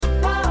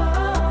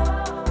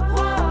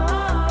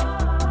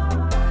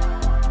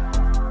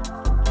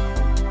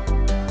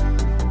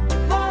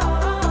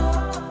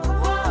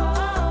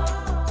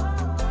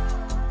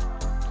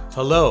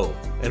Hello,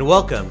 and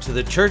welcome to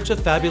the Church of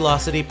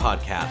Fabulosity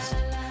podcast.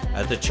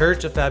 At the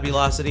Church of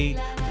Fabulosity,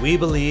 we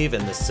believe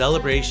in the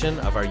celebration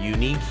of our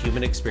unique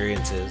human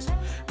experiences.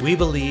 We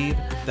believe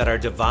that our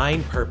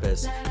divine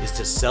purpose is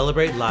to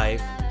celebrate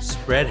life,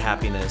 spread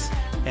happiness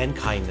and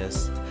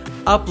kindness,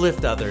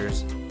 uplift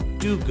others,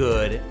 do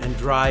good, and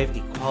drive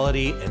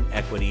equality and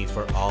equity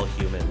for all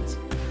humans.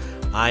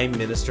 I'm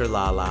Minister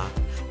Lala,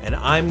 and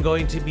I'm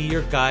going to be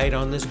your guide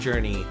on this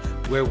journey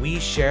where we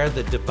share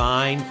the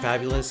divine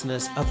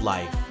fabulousness of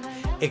life,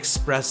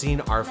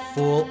 expressing our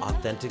full,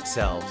 authentic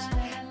selves,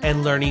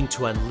 and learning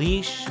to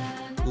unleash,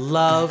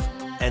 love,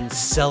 and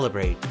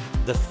celebrate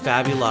the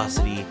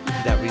fabulosity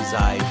that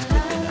resides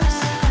within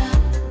us.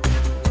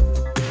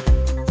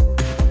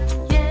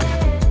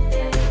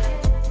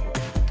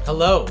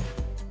 Hello,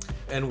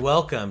 and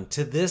welcome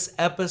to this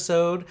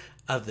episode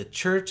of the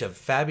Church of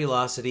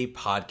Fabulosity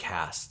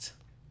podcast.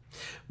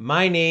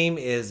 My name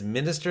is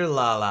Minister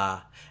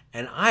Lala,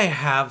 and I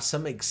have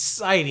some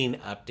exciting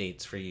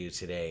updates for you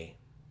today.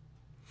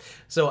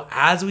 So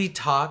as we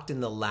talked in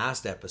the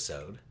last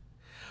episode,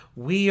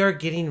 we are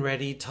getting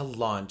ready to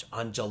launch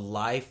on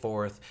July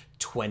 4th,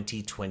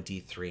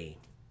 2023.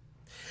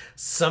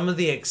 Some of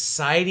the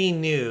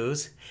exciting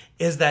news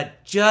is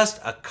that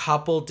just a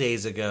couple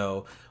days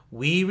ago,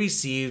 we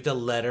received a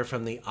letter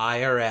from the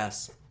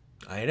IRS.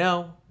 I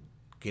know,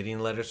 getting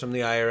letters from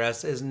the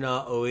IRS is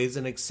not always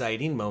an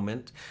exciting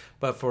moment,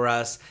 but for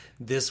us,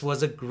 this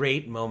was a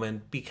great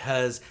moment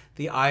because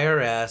the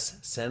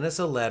IRS sent us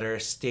a letter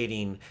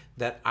stating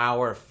that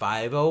our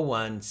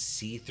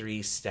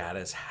 501c3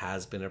 status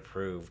has been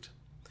approved.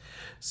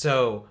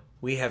 So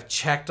we have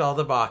checked all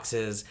the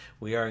boxes.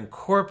 We are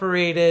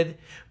incorporated.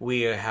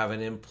 We have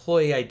an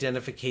employee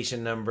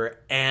identification number,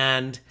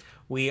 and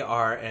we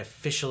are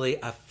officially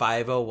a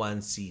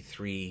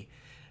 501c3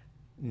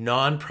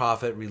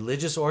 nonprofit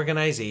religious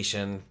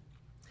organization,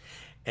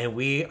 and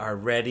we are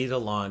ready to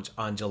launch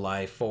on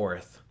July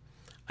 4th.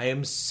 I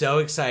am so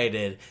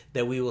excited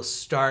that we will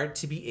start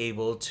to be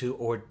able to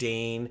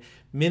ordain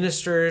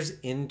ministers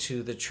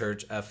into the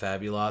Church of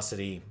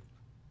Fabulosity.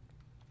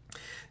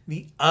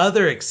 The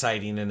other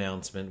exciting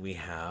announcement we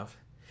have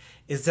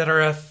is that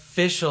our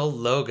official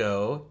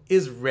logo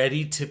is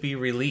ready to be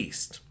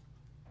released.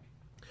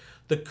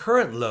 The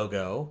current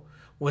logo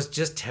was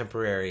just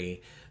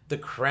temporary. The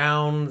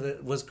crown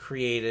that was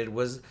created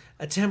was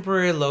a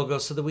temporary logo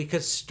so that we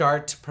could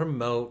start to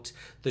promote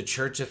the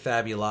Church of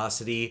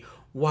Fabulosity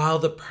while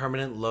the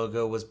permanent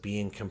logo was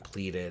being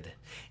completed.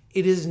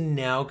 It is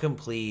now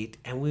complete,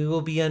 and we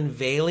will be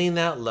unveiling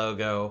that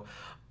logo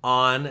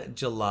on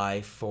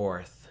July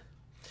 4th.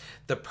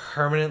 The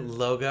permanent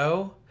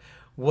logo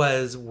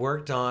was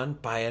worked on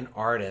by an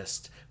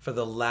artist for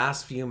the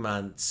last few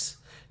months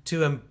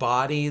to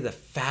embody the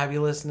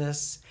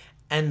fabulousness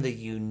and the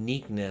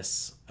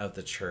uniqueness of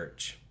the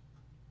church.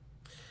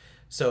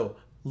 So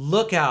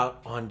look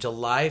out on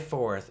July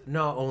 4th,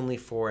 not only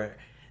for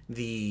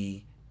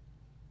the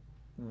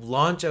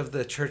launch of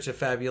the Church of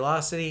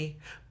Fabulosity,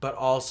 but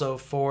also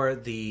for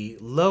the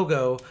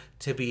logo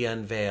to be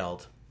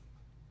unveiled.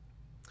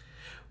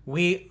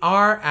 We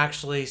are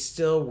actually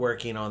still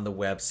working on the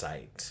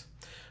website.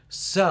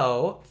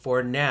 So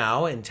for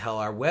now, until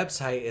our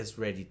website is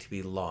ready to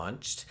be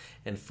launched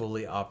and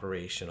fully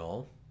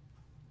operational,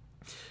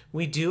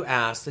 we do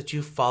ask that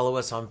you follow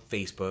us on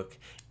Facebook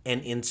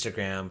and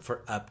Instagram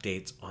for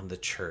updates on the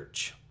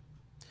church.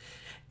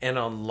 And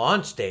on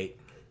launch date,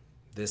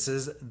 this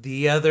is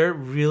the other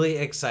really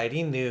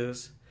exciting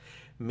news.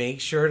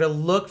 Make sure to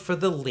look for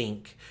the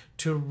link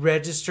to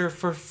register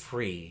for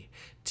free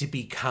to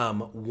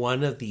become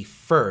one of the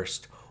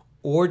first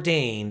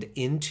ordained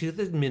into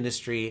the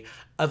ministry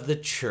of the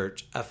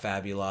Church of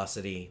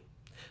Fabulosity.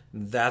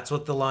 That's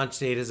what the launch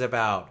date is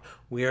about.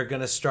 We are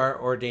going to start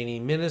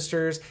ordaining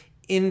ministers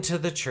into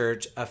the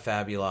Church of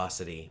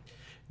Fabulosity.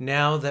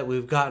 Now that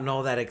we've gotten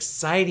all that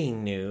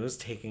exciting news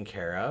taken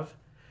care of,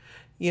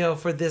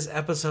 for this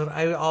episode,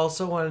 I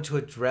also wanted to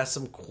address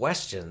some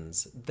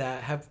questions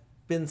that have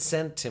been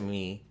sent to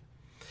me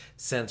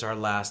since our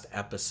last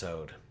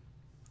episode.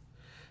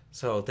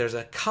 So there's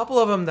a couple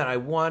of them that I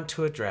want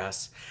to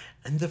address.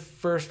 And the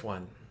first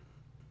one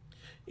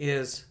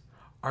is,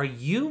 are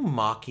you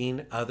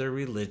mocking other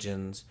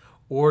religions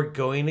or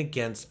going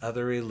against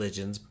other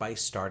religions by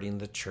starting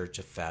the Church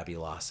of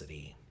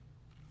Fabulosity?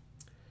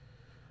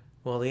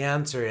 Well, the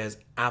answer is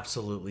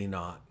absolutely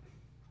not.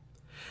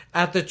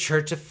 At the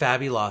Church of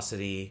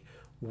Fabulosity,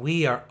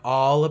 we are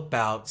all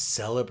about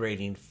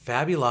celebrating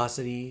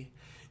fabulosity,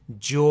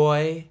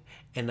 joy,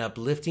 and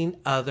uplifting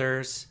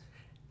others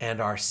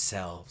and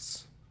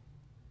ourselves.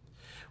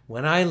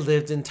 When I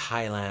lived in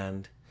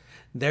Thailand,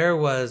 there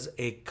was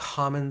a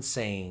common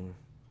saying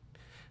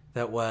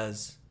that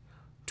was,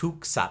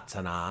 "Tuk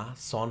Satsana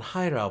son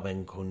hai rao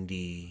ben kon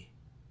di,"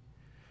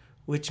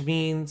 which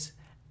means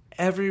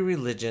every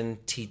religion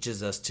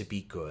teaches us to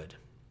be good.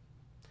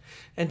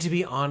 And to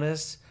be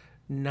honest,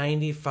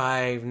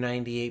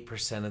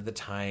 98% of the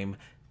time,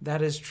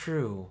 that is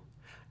true.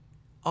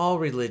 All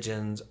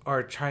religions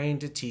are trying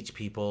to teach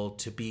people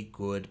to be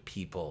good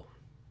people.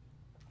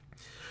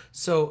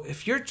 So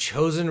if your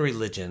chosen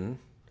religion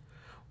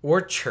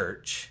or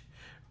church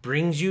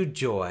brings you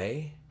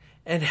joy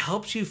and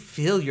helps you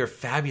feel your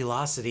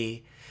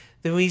fabulosity,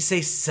 then we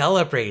say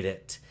celebrate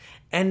it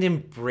and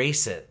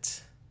embrace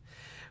it.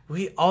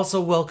 We also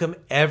welcome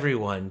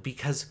everyone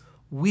because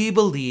we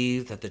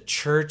believe that the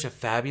Church of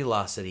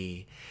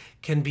Fabulosity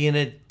can be an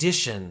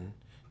addition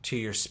to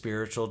your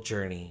spiritual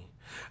journey,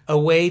 a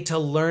way to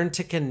learn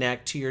to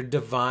connect to your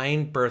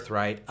divine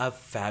birthright of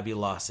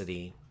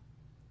fabulosity.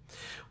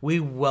 We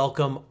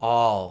welcome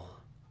all.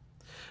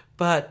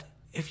 But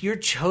if your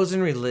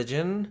chosen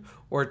religion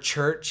or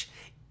church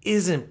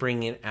isn't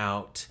bringing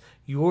out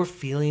your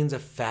feelings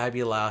of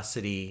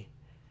fabulosity,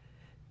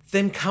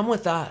 then come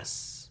with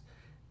us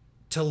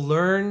to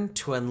learn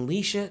to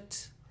unleash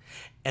it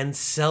and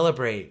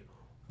celebrate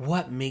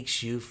what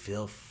makes you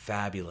feel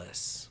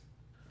fabulous.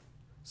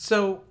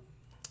 So,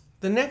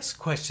 the next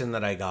question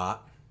that I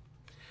got: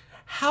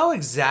 how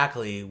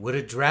exactly would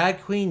a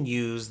drag queen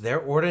use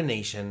their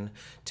ordination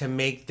to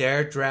make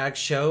their drag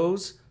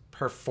shows,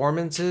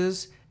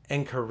 performances,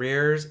 and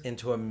careers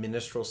into a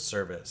ministerial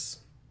service?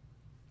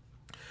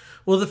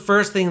 Well, the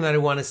first thing that I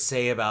want to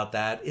say about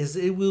that is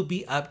it will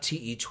be up to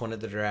each one of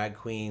the drag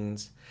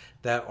queens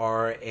that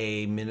are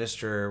a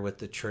minister with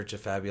the Church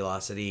of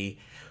Fabulosity,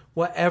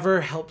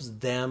 whatever helps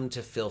them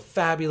to feel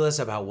fabulous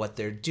about what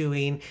they're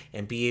doing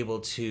and be able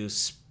to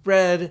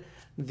spread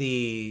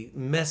the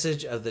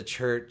message of the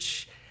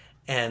church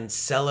and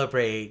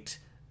celebrate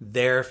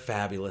their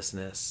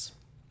fabulousness.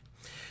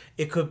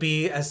 It could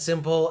be as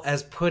simple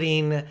as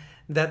putting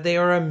that they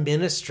are a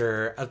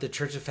minister of the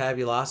Church of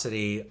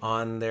Fabulosity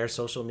on their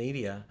social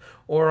media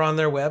or on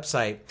their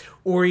website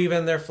or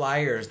even their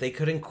flyers. They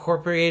could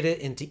incorporate it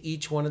into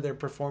each one of their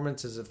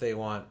performances if they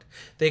want.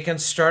 They can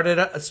start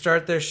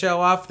their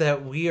show off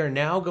that we are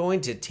now going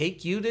to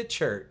take you to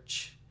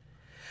church.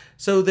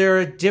 So there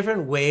are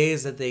different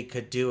ways that they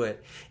could do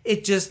it.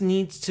 It just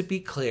needs to be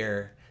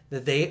clear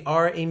that they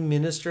are a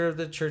minister of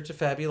the Church of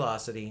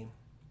Fabulosity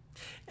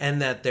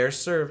and that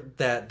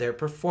their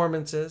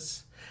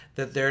performances,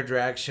 that their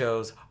drag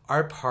shows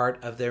are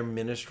part of their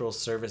ministerial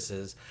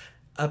services,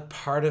 a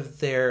part of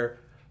their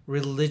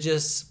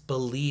religious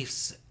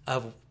beliefs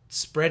of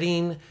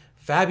spreading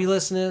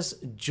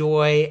fabulousness,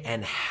 joy,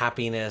 and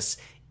happiness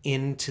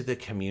into the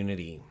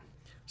community.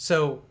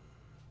 So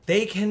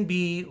they can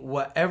be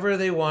whatever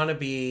they want to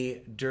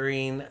be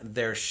during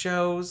their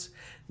shows.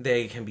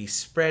 They can be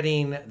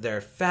spreading their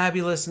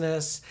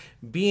fabulousness,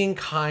 being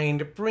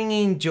kind,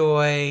 bringing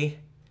joy.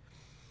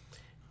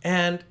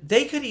 And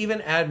they could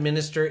even add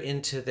minister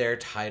into their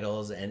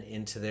titles and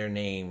into their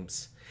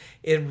names.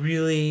 It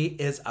really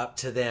is up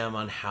to them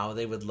on how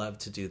they would love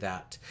to do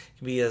that. It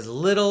can be as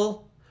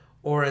little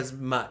or as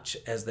much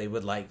as they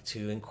would like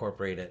to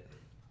incorporate it.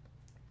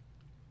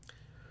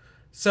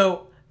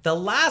 So the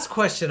last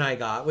question I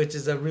got, which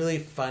is a really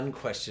fun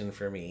question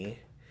for me,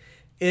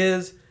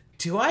 is,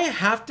 do I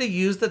have to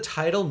use the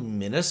title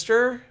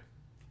minister?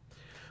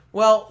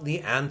 Well,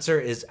 the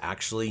answer is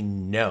actually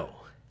no.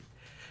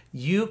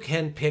 You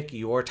can pick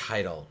your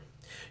title.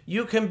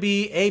 You can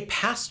be a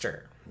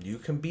pastor. You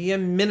can be a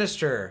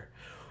minister.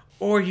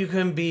 Or you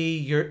can be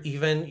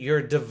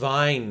your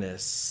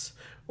divineness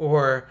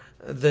or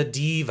the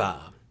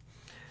diva.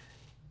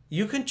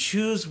 You can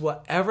choose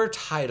whatever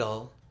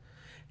title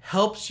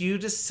helps you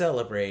to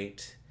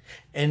celebrate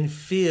and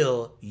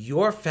feel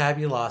your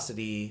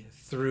fabulosity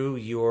through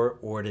your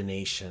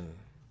ordination.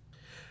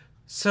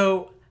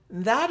 So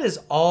that is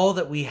all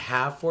that we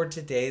have for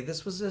today.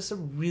 This was just a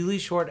really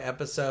short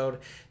episode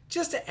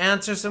just to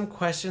answer some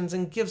questions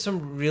and give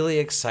some really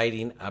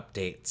exciting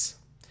updates.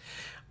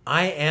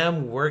 I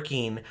am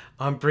working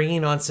on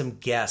bringing on some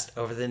guests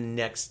over the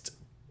next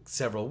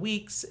several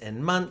weeks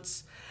and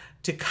months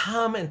to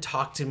come and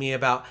talk to me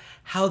about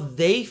how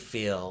they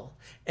feel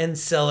and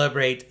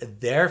celebrate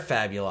their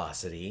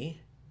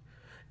fabulosity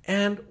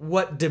and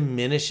what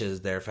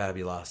diminishes their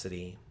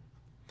fabulosity.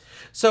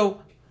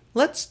 So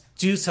let's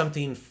do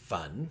something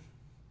fun.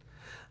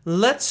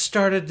 Let's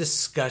start a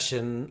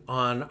discussion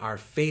on our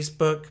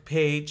Facebook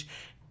page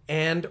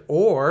and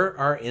or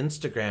our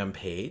Instagram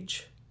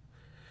page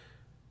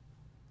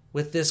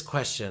with this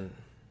question: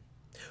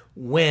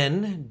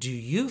 when do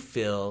you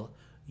feel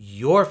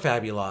your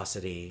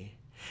fabulosity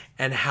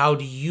and how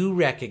do you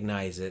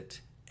recognize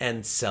it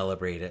and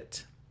celebrate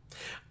it?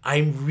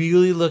 I'm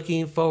really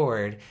looking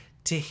forward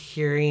to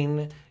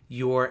hearing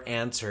your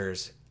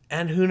answers,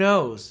 and who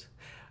knows,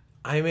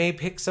 I may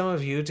pick some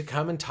of you to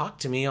come and talk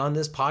to me on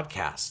this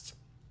podcast.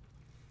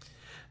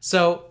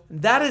 So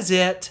that is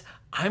it.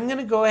 I'm going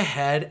to go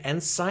ahead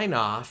and sign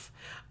off.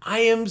 I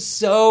am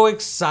so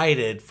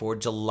excited for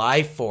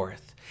July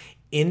 4th,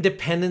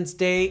 Independence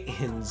Day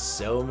in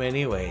so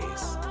many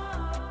ways.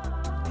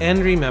 And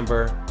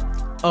remember,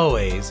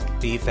 always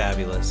be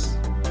fabulous.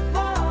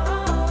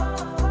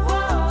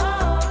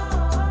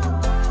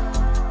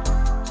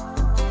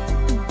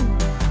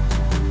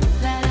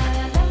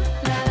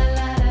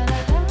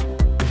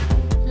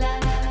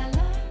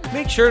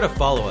 Make sure to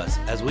follow us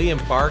as we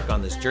embark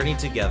on this journey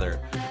together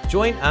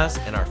Join us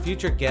and our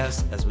future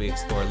guests as we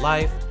explore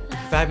life,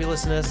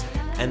 fabulousness,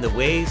 and the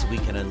ways we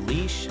can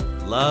unleash,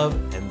 love,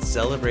 and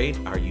celebrate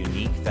our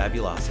unique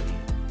fabulosity.